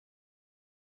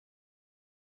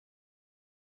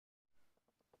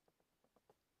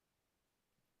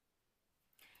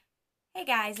Hey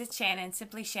guys, it's Shannon,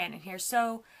 Simply Shannon here.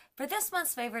 So for this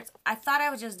month's favorites, I thought I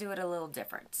would just do it a little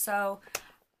different. So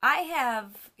I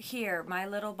have here my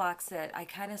little box that I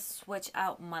kind of switch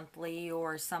out monthly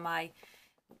or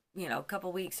a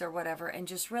couple weeks or whatever. And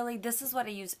just really, this is what I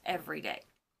use every day.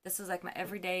 This is like my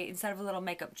everyday, instead of a little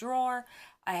makeup drawer,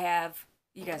 I have,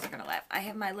 you guys are going to laugh, I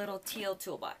have my little teal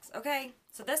toolbox. Okay,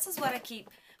 so this is what I keep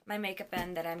my makeup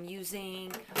in that I'm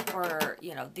using, or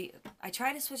I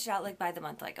try to switch it out like by the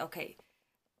month. Like, okay,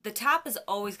 the top is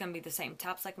always going to be the same.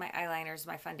 Top's like my eyeliners,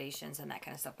 my foundations, and that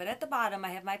kind of stuff. But at the bottom, I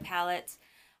have my palettes,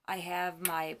 I have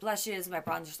my blushes, my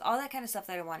bronzers, all that kind of stuff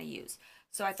that I want to use.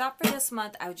 So I thought for this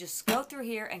month, I would just go through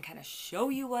here and kind of show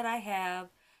you what I have.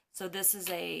 So this is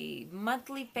a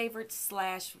monthly favorite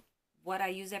slash what I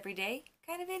use every day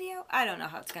kind of video. I don't know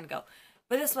how it's going to go.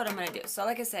 But this is what I'm going to do. So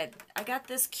like I said, I got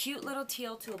this cute little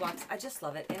teal toolbox. I just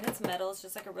love it. And it's metal. It's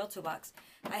just like a real toolbox.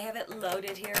 I have it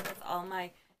loaded here with all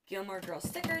my Gilmore Girls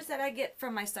stickers that I get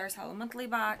from my Stars Hollow monthly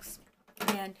box.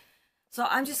 And so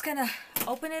I'm just going to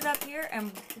open it up here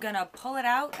and going to pull it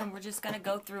out, and we're just going to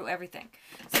go through everything.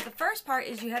 So the first part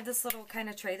is you have this little kind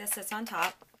of tray that sits on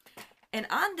top. And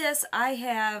on this, I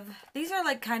have, these are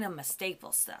like kind of my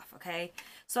staple stuff, okay?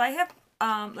 So I have,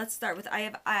 let's start with, I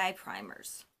have eye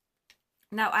primers.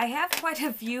 Now, I have quite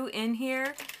a few in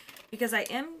here because I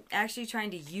am actually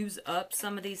trying to use up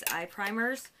some of these eye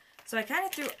primers. So I kind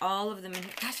of threw all of them in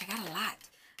here. Gosh, I got a lot.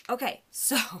 Okay,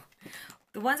 so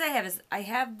the ones I have is, I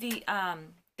have the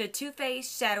Too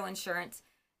Faced Shadow Insurance.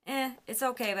 It's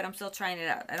okay, but I'm still trying it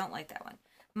out. I don't like that one.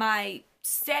 My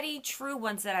steady, true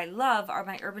ones that I love are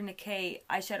my Urban Decay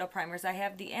eyeshadow primers. I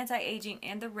have the anti-aging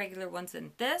and the regular ones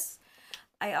in this.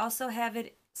 I also have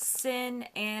it Sin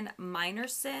and Minor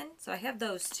Sin. So I have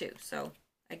those too. So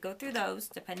I go through those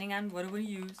depending on what I want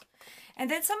to use. And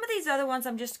then some of these other ones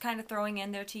I'm just kind of throwing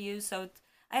in there to use. So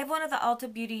I have one of the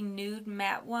Ulta Beauty Nude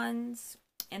Matte ones.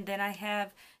 And then I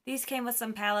have, these came with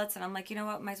some palettes. And I'm like, you know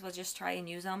what? Might as well just try and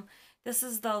use them. This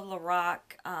is the Lorac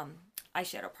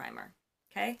eyeshadow primer.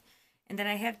 Okay. And then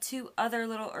I have two other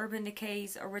little Urban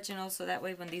Decays originals. So that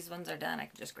way when these ones are done, I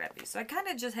can just grab these. So I kind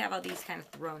of just have all these kind of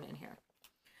thrown in here.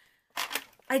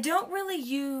 I don't really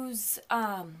use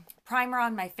primer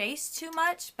on my face too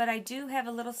much, but I do have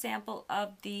a little sample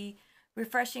of the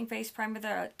Refreshing Face Primer,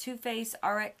 the Too Faced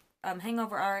RX,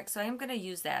 Hangover RX, so I am going to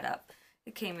use that up.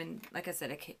 It came in, like I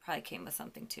said, it probably came with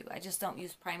something too. I just don't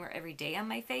use primer every day on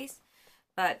my face,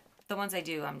 but the ones I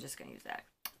do, I'm just going to use that.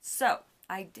 So,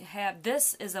 I have,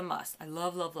 this is a must. I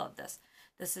love, love, love this.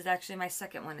 This is actually my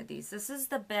second one of these. This is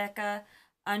the Becca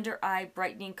Under Eye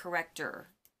Brightening Corrector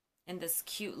in this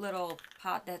cute little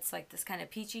pot that's like this kind of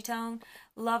peachy tone.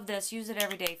 Love this. Use it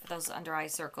every day for those under eye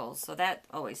circles. So that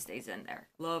always stays in there.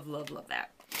 Love, love, love that.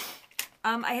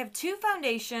 I have two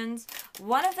foundations.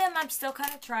 One of them I'm still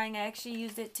kind of trying. I actually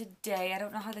used it today. I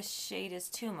don't know how the shade is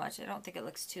too much. I don't think it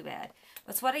looks too bad.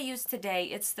 That's what I used today.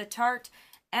 It's the Tarte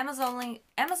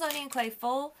Amazonian Clay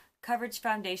Full Coverage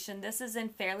Foundation. This is in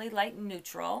Fairly Light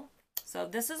Neutral. So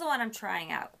this is the one I'm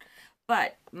trying out.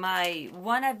 But my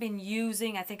one I've been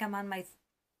using, I think I'm on my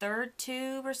third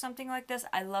tube or something like this.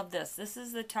 I love this. This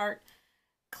is the Tarte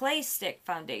Clay Stick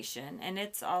Foundation, and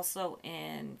it's also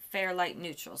in Fair Light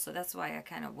Neutral. So that's why I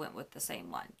kind of went with the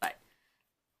same one. But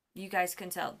you guys can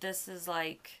tell this is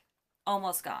like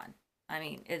almost gone. I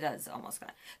mean, it is almost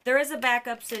gone. There is a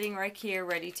backup sitting right here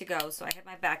ready to go. So I have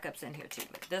my backups in here too.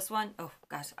 But this one, oh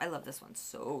gosh, I love this one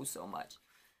so, so much.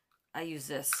 I use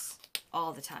this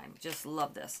all the time. Just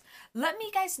love this. Let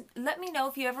me know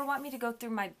if you ever want me to go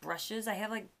through my brushes. I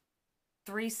have like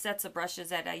 3 sets of brushes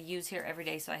that I use here every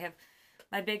day. So I have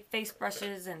my big face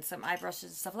brushes and some eye brushes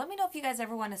and stuff. Let me know if you guys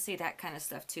ever want to see that kind of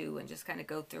stuff too, and just kind of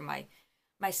go through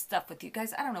my stuff with you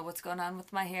guys. I don't know what's going on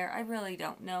with my hair. I really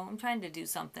don't know. I'm trying to do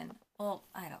something. Well,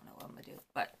 I don't know what I'm going to do,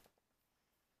 but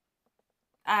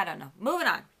I don't know. Moving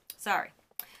on. Sorry.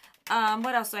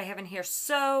 What else do I have in here?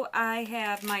 So I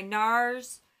have my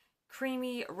NARS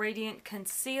Creamy Radiant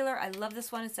Concealer. I love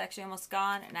this one. It's actually almost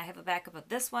gone. And I have a backup of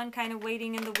this one kind of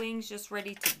waiting in the wings, just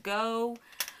ready to go.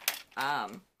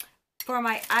 For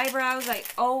my eyebrows, I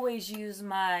always use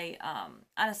my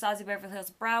Anastasia Beverly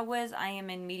Hills Brow Wiz. I am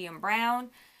in medium brown.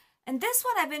 And this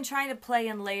one I've been trying to play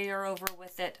and layer over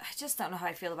with it. I just don't know how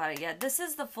I feel about it yet. This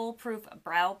is the Foolproof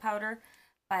Brow Powder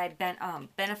by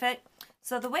Benefit.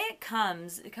 So the way it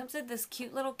comes in this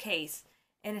cute little case,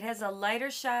 and it has a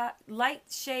light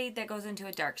shade that goes into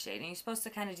a dark shade, and you're supposed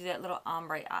to kind of do that little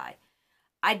ombre eye.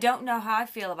 I don't know how I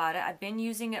feel about it. I've been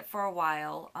using it for a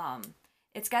while.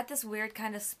 It's got this weird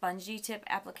kind of spongy tip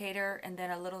applicator, and then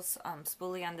a little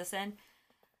spoolie on this end.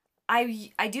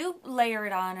 I do layer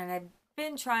it on, and I've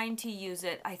been trying to use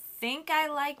it. I think I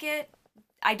like it,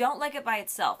 I don't like it by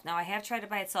itself. Now, I have tried it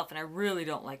by itself, and I really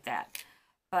don't like that.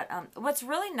 But what's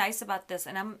really nice about this,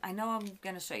 and I know I'm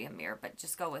going to show you a mirror, but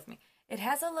just go with me. It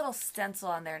has a little stencil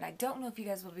on there, and I don't know if you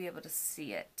guys will be able to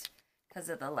see it because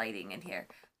of the lighting in here.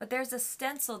 But there's a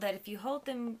stencil that if you hold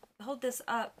this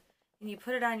up and you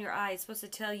put it on your eye, it's supposed to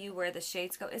tell you where the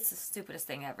shades go. It's the stupidest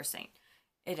thing I've ever seen.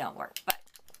 It don't work. But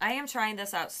I am trying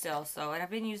this out still, and I've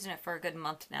been using it for a good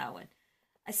month now.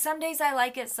 And some days I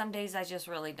like it, some days I just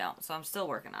really don't. So I'm still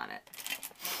working on it.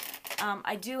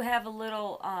 I do have a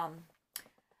little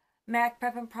MAC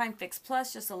Prep and Prime Fix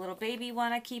Plus, just a little baby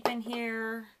one I keep in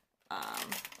here.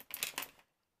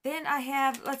 Then I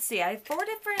have, let's see, I have 4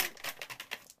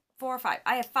 or 5.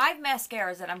 I have 5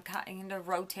 mascaras that I'm kind of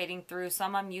rotating through.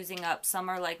 Some I'm using up, some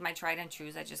are like my tried and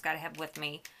trues I just got to have with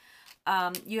me.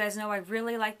 You guys know I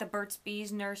really like the Burt's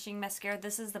Bees Nourishing Mascara.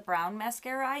 This is the brown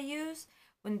mascara I use.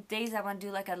 When days I want to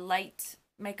do like a light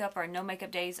makeup or no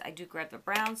makeup days, I do grab the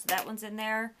brown, so that one's in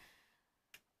there.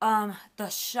 The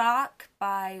Shock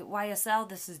by YSL,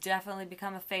 this has definitely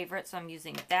become a favorite, so I'm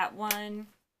using that one.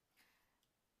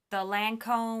 The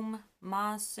Lancome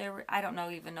Monsieur, I don't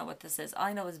even know what this is. All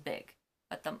I know is big.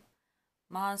 But the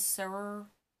Monsieur,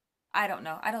 I don't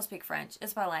know. I don't speak French.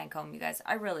 It's by Lancome, you guys.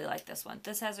 I really like this one.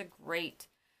 This has a great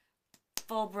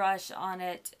full brush on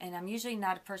it. And I'm usually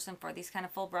not a person for these kind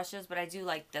of full brushes, but I do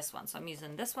like this one. So I'm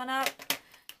using this one up.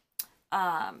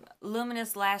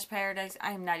 Luminous Lash Paradise.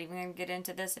 I am not even going to get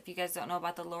into this. If you guys don't know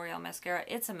about the L'Oreal mascara,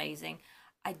 it's amazing.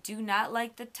 I do not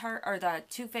like the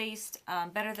Too Faced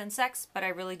Better Than Sex, but I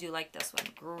really do like this one.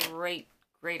 Great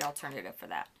alternative for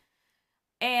that.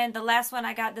 And the last one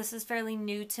I got, this is fairly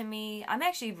new to me. I'm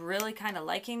actually really kind of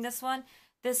liking this one.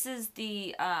 This is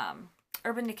the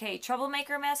Urban Decay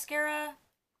Troublemaker Mascara.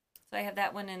 So I have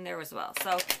that one in there as well.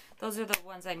 So those are the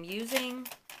ones I'm using.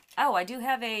 Oh, I do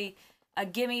have a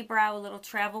Gimme Brow, a little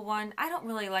travel one. I don't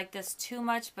really like this too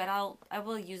much, but I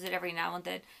will use it every now and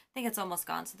then. I think it's almost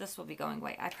gone, so this will be going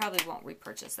away. I probably won't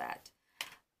repurchase that.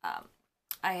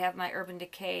 I have my Urban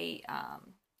Decay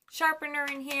sharpener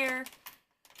in here.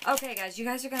 Okay, guys, you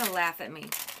guys are going to laugh at me.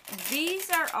 These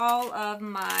are all of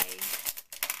my...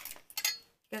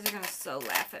 You guys are going to so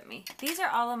laugh at me. These are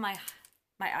all of my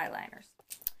eyeliners.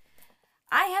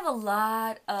 I have a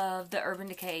lot of the Urban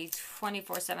Decay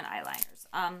 24/7 eyeliners.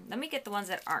 Let me get the ones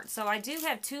that aren't. So I do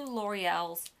have 2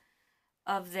 L'Oreal's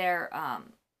of their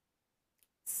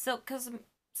Silkisme,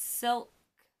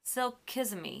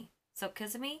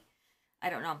 I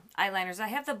don't know, eyeliners. I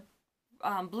have the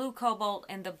blue cobalt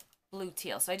and the blue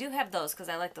teal. So I do have those because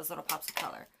I like those little pops of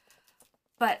color.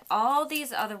 But all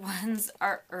these other ones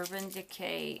are Urban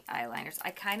Decay eyeliners.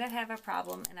 I kind of have a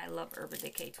problem, and I love Urban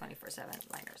Decay 24/7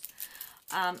 liners.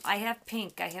 I have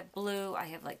pink, I have blue, I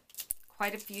have like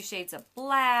quite a few shades of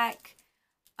black.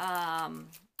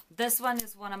 This one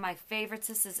is one of my favorites.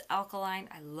 This is Alkaline.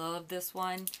 I love this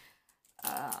one.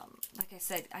 Like I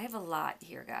said, I have a lot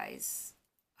here, guys.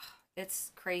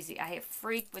 It's crazy. I have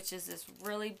Freak, which is this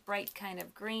really bright kind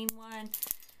of green one.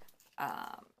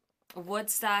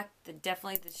 Woodstock,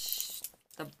 definitely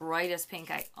the brightest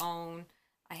pink I own.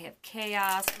 I have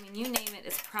Chaos. I mean, you name it,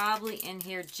 it's probably in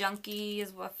here. Junkie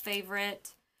is a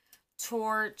favorite.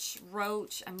 Torch,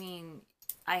 Roach. I mean,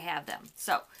 I have them.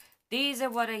 So these are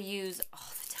what I use all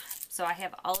the time. So I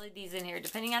have all of these in here,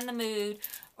 depending on the mood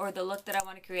or the look that I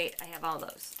want to create. I have all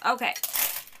those. Okay.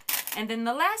 And then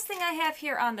the last thing I have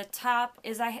here on the top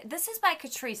is this is by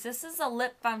Catrice. This is a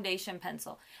lip foundation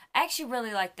pencil. I actually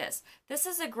really like this. This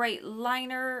is a great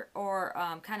liner or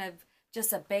kind of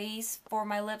just a base for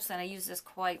my lips, and I use this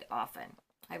quite often.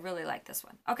 I really like this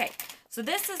one. Okay, so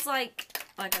this is like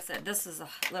I said, this is a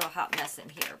little hot mess in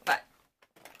here, but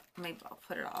maybe I'll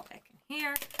put it all back in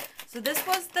here. So this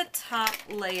was the top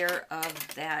layer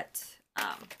of that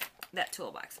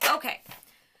toolbox. Okay.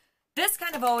 This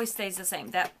kind of always stays the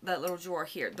same, that little drawer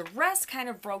here. The rest kind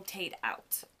of rotate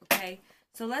out, okay?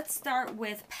 So let's start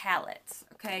with palettes,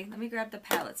 okay? Let me grab the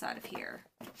palettes out of here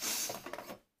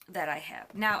that I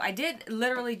have. Now, I did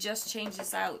literally just change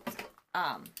this out.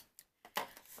 A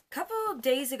couple of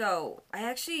days ago, I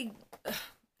actually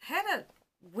had a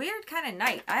weird kind of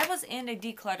night. I was in a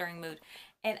decluttering mood,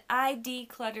 and I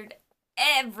decluttered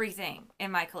everything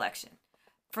in my collection.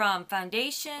 From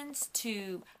foundations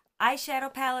to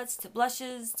eyeshadow palettes to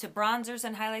blushes to bronzers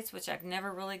and highlights, which I've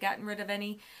never really gotten rid of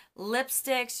any.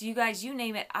 Lipsticks, you guys, you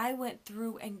name it. I went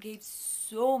through and gave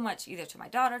so much either to my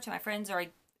daughter, to my friends, or if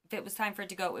it was time for it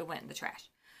to go, it went in the trash.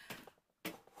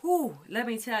 Whew, let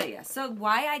me tell you. So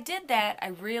why I did that,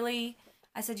 I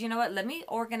said, you know what, let me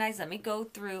organize, let me go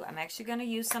through. I'm actually going to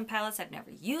use some palettes I've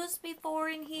never used before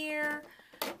in here.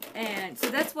 And so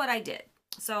that's what I did.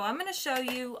 So I'm going to show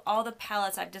you all the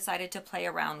palettes I've decided to play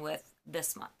around with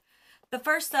this month. The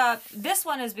first up, this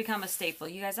one has become a staple.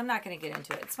 You guys, I'm not going to get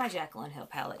into it. It's my Jaclyn Hill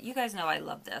palette. You guys know I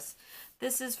love this.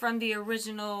 This is from the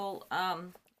original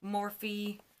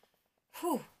Morphe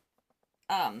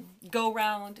go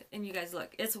round. And you guys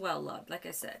look, it's well loved. Like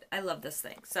I said, I love this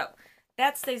thing. So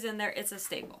that stays in there. It's a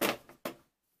staple.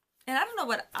 And I don't know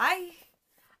what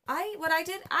what I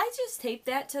did. I just taped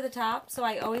that to the top so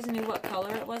I always knew what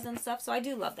color it was and stuff. So I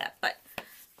do love that. But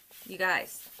you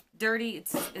guys, dirty,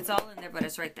 it's all in there, but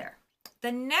it's right there.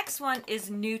 The next one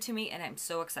is new to me, and I'm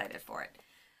so excited for it.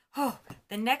 Oh,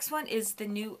 the next one is the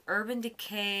new Urban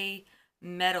Decay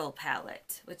Metal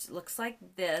palette, which looks like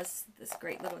this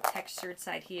great little textured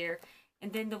side here.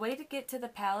 And then the way to get to the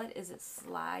palette is it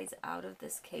slides out of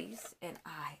this case, and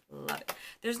I love it.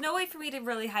 There's no way for me to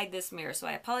really hide this mirror, so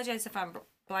I apologize if I'm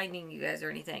blinding you guys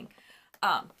or anything.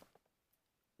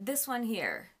 This one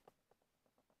here.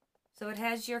 So it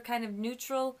has your kind of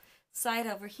neutral side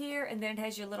over here, and then it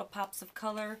has your little pops of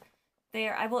color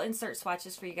there. I will insert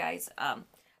swatches for you guys.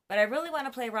 But I really want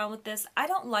to play around with this. I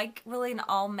don't like really an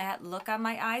all matte look on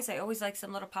my eyes. I always like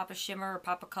some little pop of shimmer or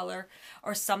pop of color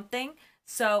or something.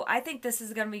 So I think this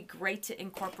is going to be great to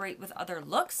incorporate with other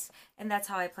looks, and that's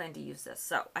how I plan to use this.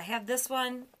 So I have this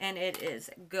one, and it is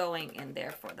going in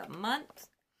there for the month.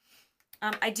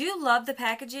 I do love the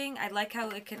packaging. I like how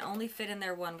it can only fit in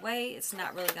there one way. It's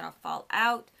not really going to fall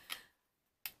out.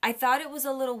 I thought it was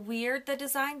a little weird, the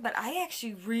design, but I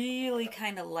actually really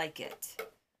kind of like it.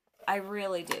 I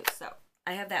really do. So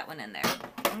I have that one in there.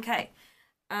 Okay.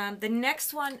 The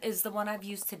next one is the one I've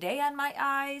used today on my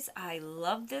eyes. I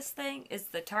love this thing. It's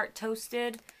the Tarte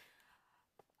Toasted.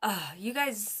 You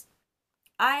guys,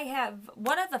 I have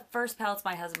one of the first palettes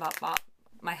my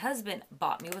husband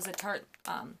bought me was a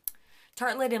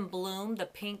Tartelette in Bloom, the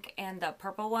pink and the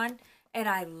purple one, and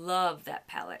I love that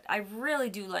palette. I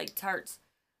really do like Tarte's.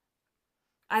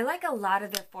 I like a lot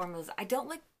of their formulas. I don't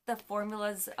like the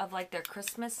formulas of like their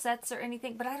Christmas sets or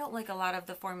anything, but I don't like a lot of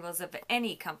the formulas of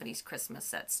any company's Christmas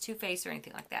sets, Too Faced or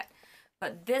anything like that.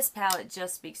 But this palette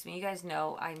just speaks to me. You guys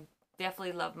know I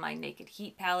definitely love my Naked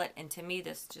Heat palette, and to me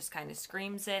this just kind of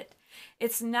screams it.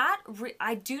 It's not,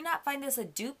 I do not find this a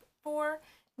dupe for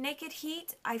Naked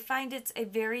Heat. I find it's a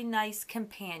very nice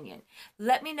companion.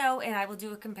 Let me know, and I will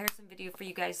do a comparison video for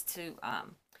you guys to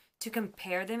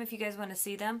compare them if you guys want to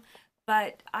see them.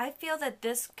 But I feel that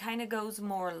this kind of goes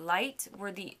more light,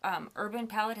 where the Urban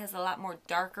palette has a lot more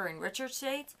darker and richer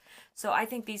shades. So I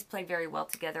think these play very well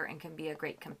together and can be a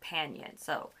great companion.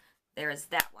 So there is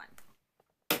that one.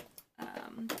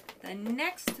 The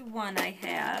next one I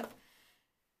have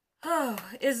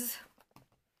is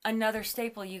another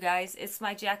staple, you guys. It's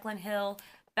my Jaclyn Hill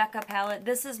Becca palette.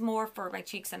 This is more for my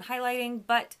cheeks and highlighting,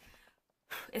 but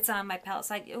it's on my palette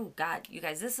side. Oh, God, you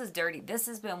guys, this is dirty. This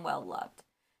has been well loved.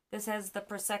 This has the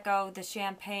Prosecco, the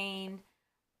Champagne,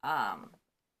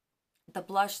 the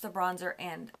blush, the bronzer,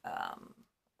 and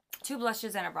 2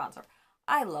 blushes and a bronzer.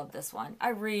 I love this one. I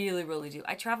really, really do.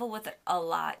 I travel with it a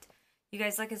lot. You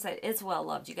guys, like I said, it's well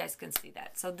loved. You guys can see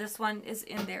that. So this one is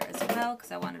in there as well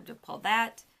because I wanted to pull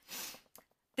that.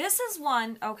 This is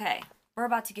one, okay, we're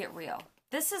about to get real.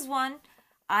 This is one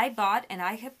I bought, and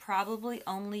I have probably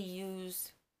only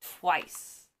used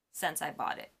twice since I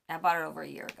bought it. I bought it over a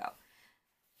year ago.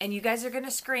 And you guys are going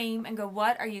to scream and go,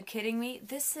 what? Are you kidding me?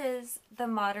 This is the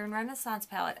Modern Renaissance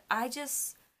palette.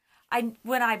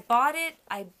 When I bought it,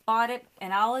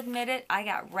 and I'll admit it, I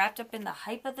got wrapped up in the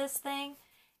hype of this thing,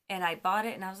 and I bought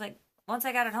it, and I was like, once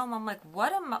I got it home, I'm like,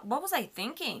 what was I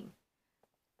thinking?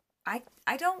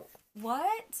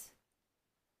 What?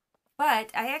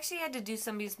 But I actually had to do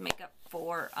somebody's makeup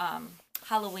for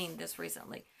Halloween this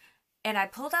recently. And I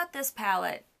pulled out this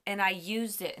palette, and I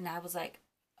used it, and I was like,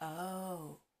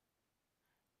 oh.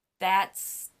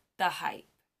 That's the hype.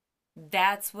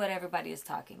 That's what everybody is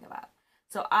talking about.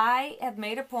 So I have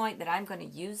made a point that I'm going to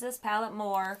use this palette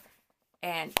more,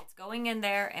 and it's going in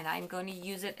there, and I'm going to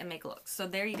use it and make looks. So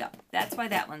there you go. That's why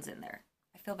that one's in there.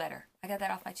 I feel better. I got that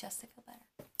off my chest. I feel better.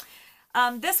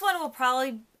 This one will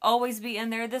probably always be in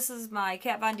there. This is my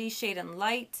Kat Von D Shade and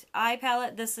Light eye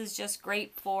palette. This is just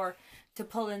great to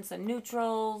pull in some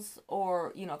neutrals,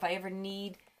 or, you know, if I ever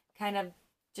need kind of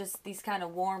just these kind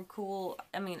of warm, cool,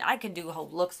 I mean, I can do whole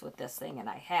looks with this thing, and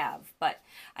I have, but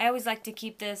I always like to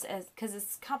keep this because it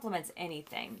complements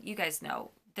anything. You guys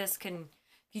know, this can,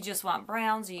 if you just want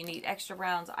browns or you need extra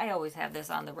browns, I always have this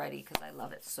on the ready because I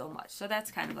love it so much. So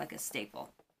that's kind of like a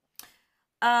staple.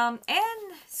 And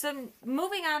some,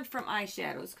 moving on from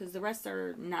eyeshadows, because the rest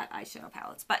are not eyeshadow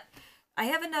palettes, but I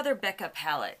have another Becca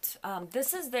palette.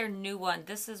 This is their new one.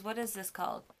 This is, what is this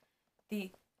called?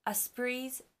 The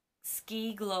Esprit's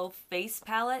Ski Glow Face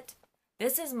Palette.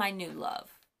 This is my new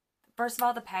love. First of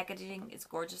all, the packaging is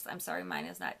gorgeous. I'm sorry mine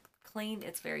is not clean.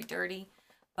 It's very dirty.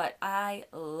 But I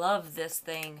love this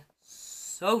thing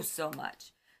so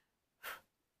much.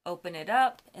 Open it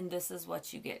up, and this is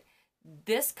what you get.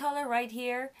 This color right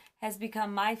here has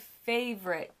become my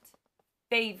favorite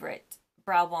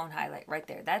brow bone highlight right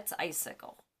there. That's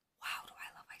Icicle. Wow, do I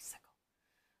love Icicle.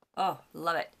 Oh,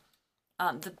 love it.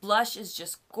 The blush is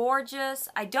just gorgeous.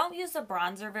 I don't use the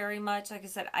bronzer very much. Like I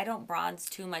said, I don't bronze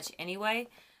too much anyway.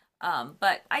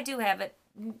 But I do have it.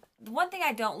 One thing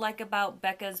I don't like about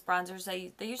Becca's bronzers,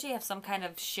 they usually have some kind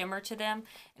of shimmer to them,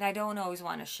 and I don't always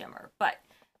want a shimmer. But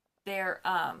they're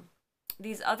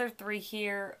these other three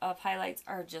here of highlights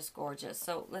are just gorgeous.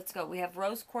 So let's go. We have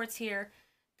Rose Quartz here.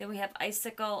 Then we have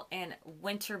Icicle, and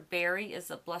Winter Berry is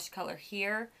the blush color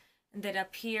here. And then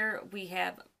up here we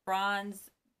have Bronze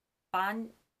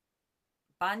Bondi.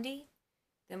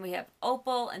 Then we have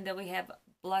Opal, and then we have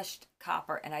Blushed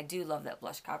Copper. And I do love that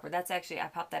Blushed Copper. That's actually, I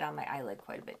popped that on my eyelid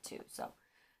quite a bit too. So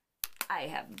I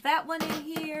have that one in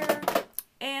here.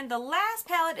 And the last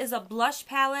palette is a blush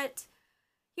palette.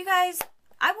 You guys,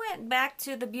 I went back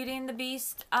to the Beauty and the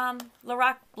Beast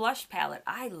Lorac blush palette.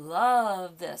 I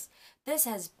love this. This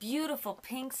has beautiful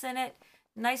pinks in it.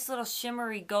 Nice little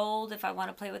shimmery gold if I want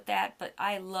to play with that. But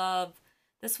I love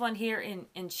this one here in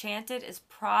Enchanted is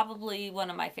probably one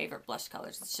of my favorite blush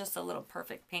colors. It's just a little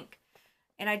perfect pink.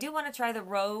 And I do want to try the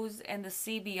Rose and the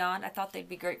Sea Beyond. I thought they'd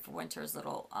be great for winter's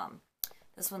little,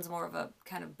 this one's more of a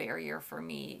kind of barrier for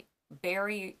me.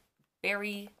 Berry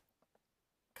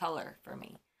color for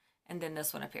me. And then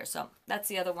this one up here. So that's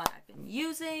the other one I've been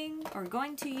using or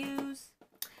going to use.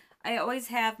 I always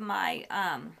have my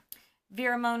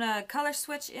Viramona color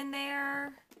switch in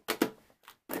there.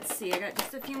 Let's see, I got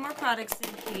just a few more products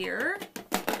in here.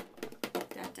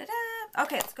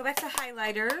 Okay, let's go back to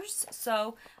highlighters.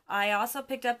 So I also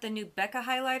picked up the new Becca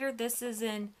highlighter. This is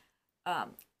in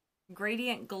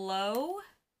Gradient Glow.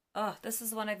 Oh, this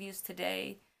is the one I've used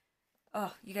today.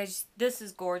 Oh, you guys, this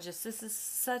is gorgeous. This is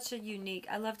such a unique,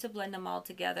 I love to blend them all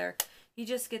together. You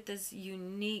just get this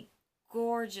unique,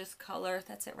 gorgeous color.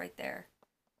 That's it right there.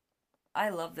 I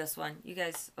love this one. You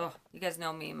guys, oh, you guys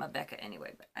know me and my Becca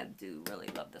anyway, but I do really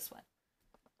love this one.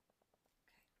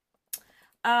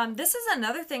 This is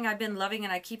another thing I've been loving,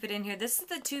 and I keep it in here. This is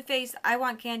the Too Faced I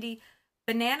Want Candy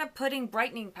Banana Pudding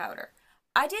Brightening Powder.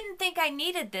 I didn't think I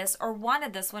needed this or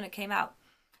wanted this when it came out.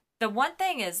 The one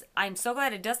thing is, I'm so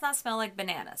glad it does not smell like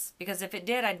bananas, because if it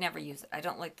did, I'd never use it. I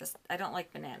don't like this. I don't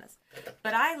like bananas.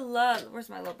 But I love, where's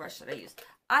my little brush that I use?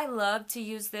 I love to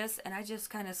use this, and I just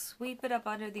kind of sweep it up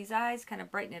under these eyes, kind of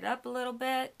brighten it up a little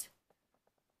bit.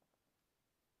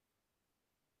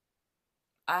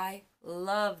 I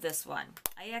love this one.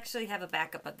 I actually have a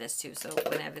backup of this too, so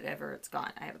whenever it's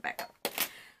gone, I have a backup.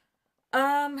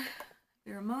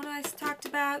 Ramona I talked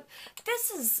about.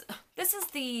 This is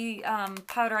the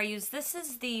powder I use. This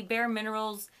is the Bare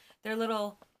Minerals, their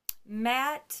little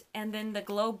matte, and then the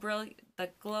Glow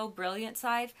Brilliant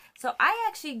side. So I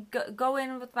actually go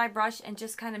in with my brush and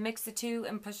just kind of mix the two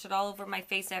and push it all over my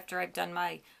face after I've done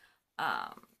my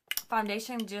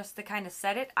foundation, just to kind of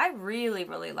set it. I really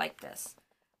like this.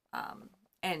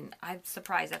 And I'm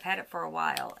surprised. I've had it for a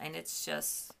while, and it's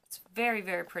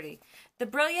very pretty. The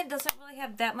Brilliant doesn't really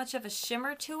have that much of a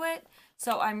shimmer to it,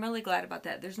 so I'm really glad about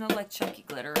that. There's no like chunky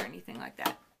glitter or anything like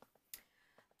that.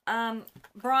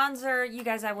 Bronzer, you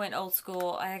guys, I went old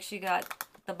school. I actually got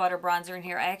the butter bronzer in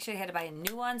here. I actually had to buy a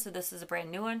new one, so this is a brand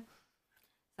new one.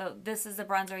 So this is the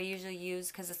bronzer I usually use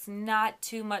because it's not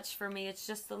too much for me. It's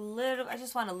just a little, I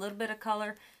just want a little bit of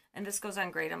color, and this goes on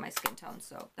great on my skin tone,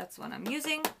 so that's what I'm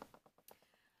using.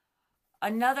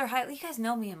 Another highlight, you guys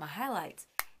know me and my highlights.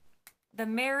 The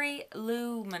Mary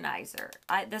Luminizer.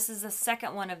 This is the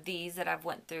second one of these that I've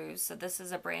went through, so this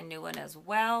is a brand new one as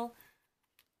well.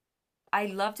 I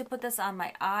love to put this on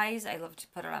my eyes. I love to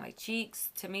put it on my cheeks.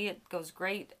 To me, it goes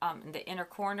great in the inner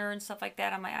corner and stuff like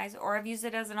that on my eyes, or I've used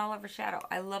it as an all-over shadow.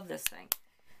 I love this thing.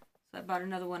 So I bought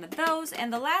another one of those.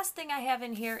 And the last thing I have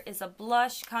in here is a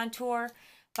blush contour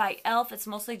by e.l.f. It's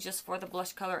mostly just for the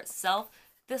blush color itself.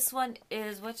 This one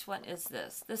is, which one is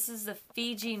this? This is the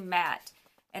Fiji Matte.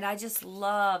 And I just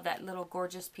love that little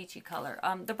gorgeous peachy color.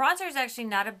 The bronzer is actually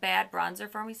not a bad bronzer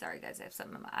for me. Sorry, guys, I have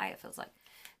something in my eye, it feels like.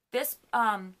 This,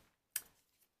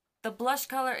 the blush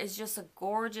color is just a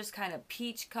gorgeous kind of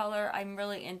peach color. I'm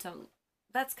really into,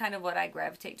 that's kind of what I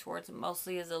gravitate towards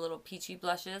mostly, is the little peachy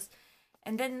blushes.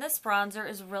 And then this bronzer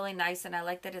is really nice, and I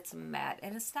like that it's matte.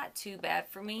 And it's not too bad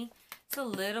for me. It's a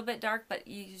little bit dark, but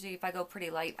usually if I go pretty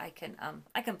light, I can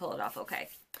pull it off okay.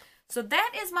 So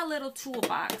that is my little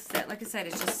toolbox that, like I said,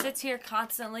 it just sits here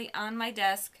constantly on my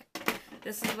desk.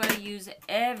 This is what I use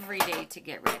every day to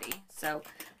get ready. So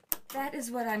that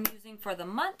is what I'm using for the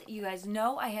month. You guys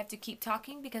know I have to keep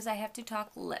talking because I have to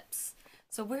talk lips.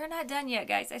 So we're not done yet,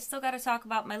 guys. I still got to talk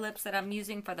about my lips that I'm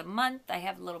using for the month. I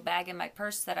have a little bag in my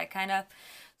purse that I kind of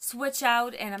switch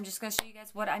out, and I'm just going to show you guys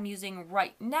what I'm using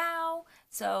right now.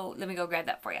 So let me go grab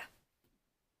that for you.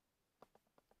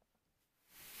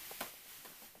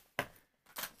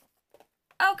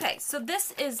 Okay, so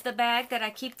this is the bag that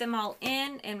I keep them all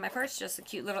in my purse. Just a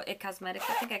cute little It Cosmetics.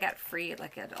 I think I got free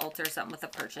like at Ulta or something with a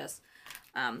purchase.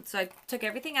 So I took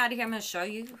everything out of here. I'm going to show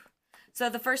you. So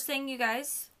the first thing, you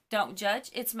guys, don't judge.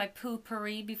 It's my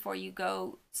Poo-Pourri Before You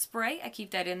Go spray. I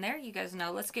keep that in there. You guys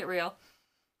know. Let's get real.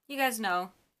 You guys know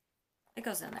it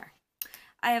goes in there.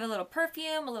 I have a little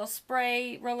perfume, a little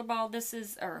spray, rollerball. This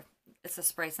is, or it's a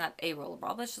spray. It's not a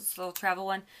rollerball, but it's just a little travel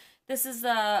one. This is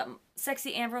the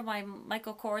Sexy Amber by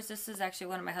Michael Kors. This is actually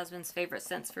one of my husband's favorite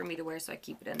scents for me to wear, so I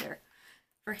keep it in there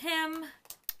for him.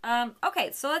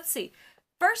 Okay, so let's see.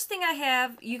 First thing I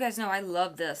have, you guys know I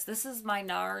love this. This is my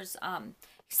NARS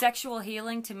Sexual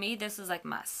Healing. To me, this is like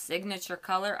my signature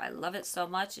color. I love it so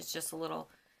much. It's just a little,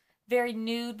 very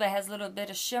nude, but has a little bit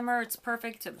of shimmer. It's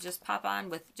perfect to just pop on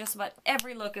with just about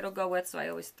every look it'll go with, so I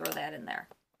always throw that in there.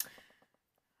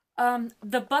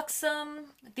 The Buxom,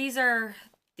 these are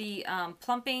the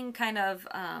plumping kind of,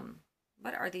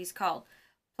 what are these called?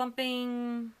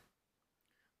 Plumping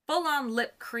full-on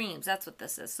lip creams. That's what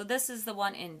this is. So this is the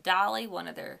one in Dolly, one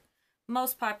of their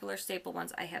most popular staple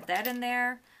ones. I have that in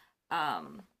there.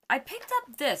 I picked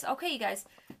up this. Okay, you guys,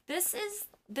 this is,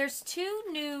 there's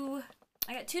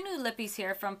I got two new lippies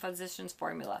here from Physicians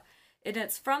Formula. And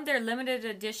it's from their limited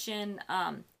edition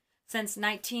since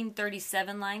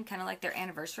 1937 line, kind of like their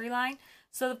anniversary line.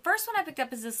 So the first one I picked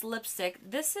up is this lipstick.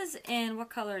 This is in, what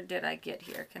color did I get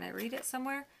here? Can I read it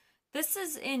somewhere? This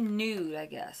is in nude, I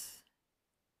guess.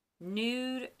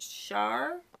 Nude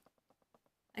Char.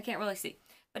 I can't really see.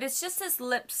 But it's just this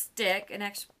lipstick. And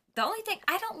actually, the only thing,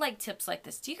 I don't like tips like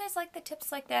this. Do you guys like the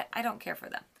tips like that? I don't care for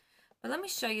them. But let me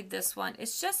show you this one.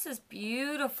 It's just this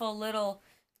beautiful little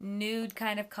nude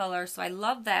kind of color. So I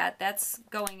love that. That's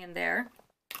going in there.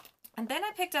 And then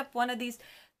I picked up one of these,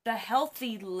 the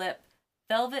Healthy Lip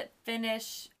Velvet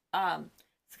Finish.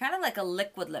 It's kind of like a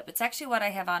liquid lip. It's actually what I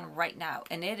have on right now.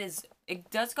 And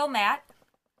it does go matte,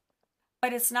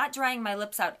 but it's not drying my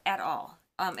lips out at all.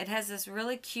 It has this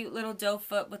really cute little doe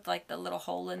foot with like the little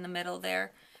hole in the middle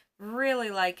there. Really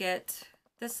like it.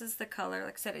 This is the color.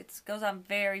 Like I said, it goes on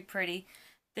very pretty.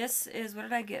 This is, what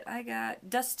did I get? I got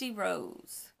Dusty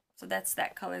Rose. So that's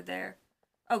that color there.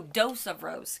 Oh, Dose of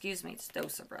Rose. Excuse me. It's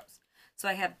Dose of Rose. So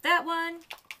I have that one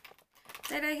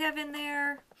that I have in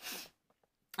there.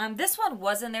 This one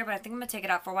was in there, but I think I'm going to take it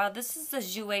out for a while. This is the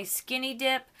Jouer Skinny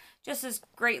Dip. Just this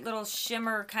great little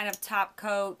shimmer kind of top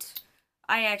coat.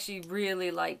 I actually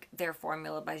really like their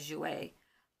formula by Jouer.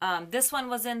 This one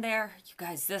was in there. You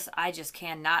guys, this, I just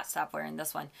cannot stop wearing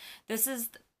this one. This is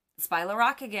Spyla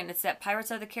Rock again. It's that Pirates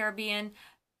of the Caribbean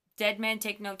Dead Men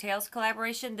Take No Tales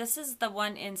collaboration. This is the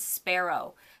one in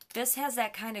Sparrow. This has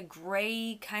that kind of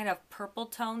gray, kind of purple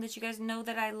tone that you guys know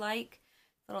that I like.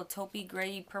 Little taupey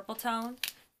gray purple tone.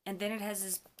 And then it has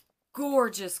this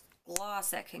gorgeous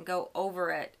gloss that can go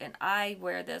over it. And I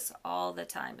wear this all the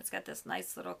time. It's got this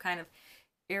nice little kind of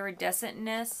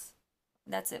iridescentness.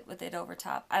 That's it with it over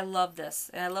top. I love this.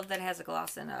 And I love that it has a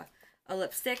gloss and a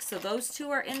lipstick. So those two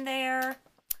are in there.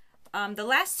 The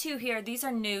last two here, these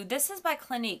are new. This is by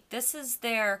Clinique. This is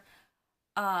their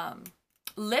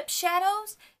lip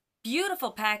shadows. Beautiful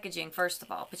packaging, first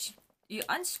of all. But you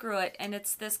unscrew it, and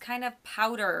it's this kind of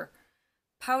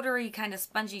powdery kind of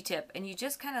spongy tip. And you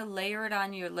just kind of layer it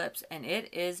on your lips, and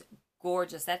it is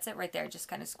gorgeous. That's it right there. Just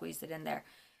kind of squeezed it in there.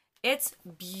 It's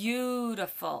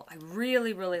beautiful. I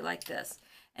really, really like this.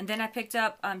 And then I picked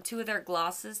up two of their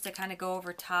glosses to kind of go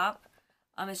over top.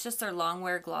 It's just their long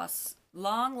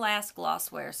last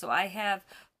gloss wear. So I have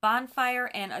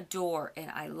Bonfire and Adore, and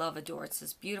I love Adore. It's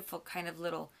this beautiful kind of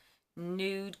little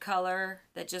nude color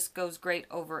that just goes great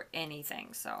over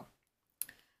anything. So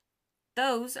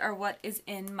those are what is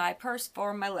in my purse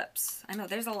for my lips. I know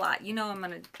there's a lot. You know I'm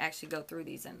going to actually go through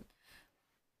these and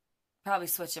probably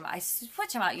switch them. I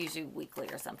switch them out usually weekly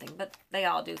or something, but they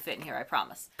all do fit in here, I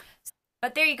promise.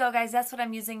 But there you go, guys. That's what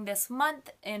I'm using this month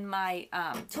in my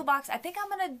toolbox. I think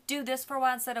I'm going to do this for a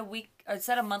while instead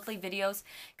of monthly videos,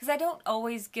 because I don't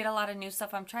always get a lot of new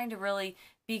stuff. I'm trying to really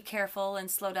be careful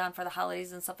and slow down for the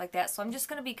holidays and stuff like that. So I'm just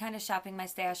going to be kind of shopping my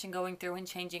stash and going through and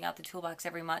changing out the toolbox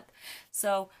every month.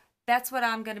 So that's what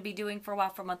I'm going to be doing for a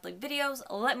while for monthly videos.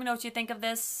 Let me know what you think of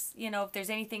this. You know, if there's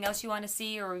anything else you want to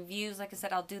see or reviews, like I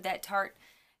said, I'll do that Tarte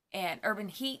and Urban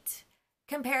Heat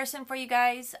comparison for you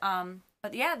guys.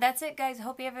 But yeah, that's it, guys. I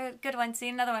hope you have a good one. See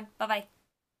you in another one. Bye-bye.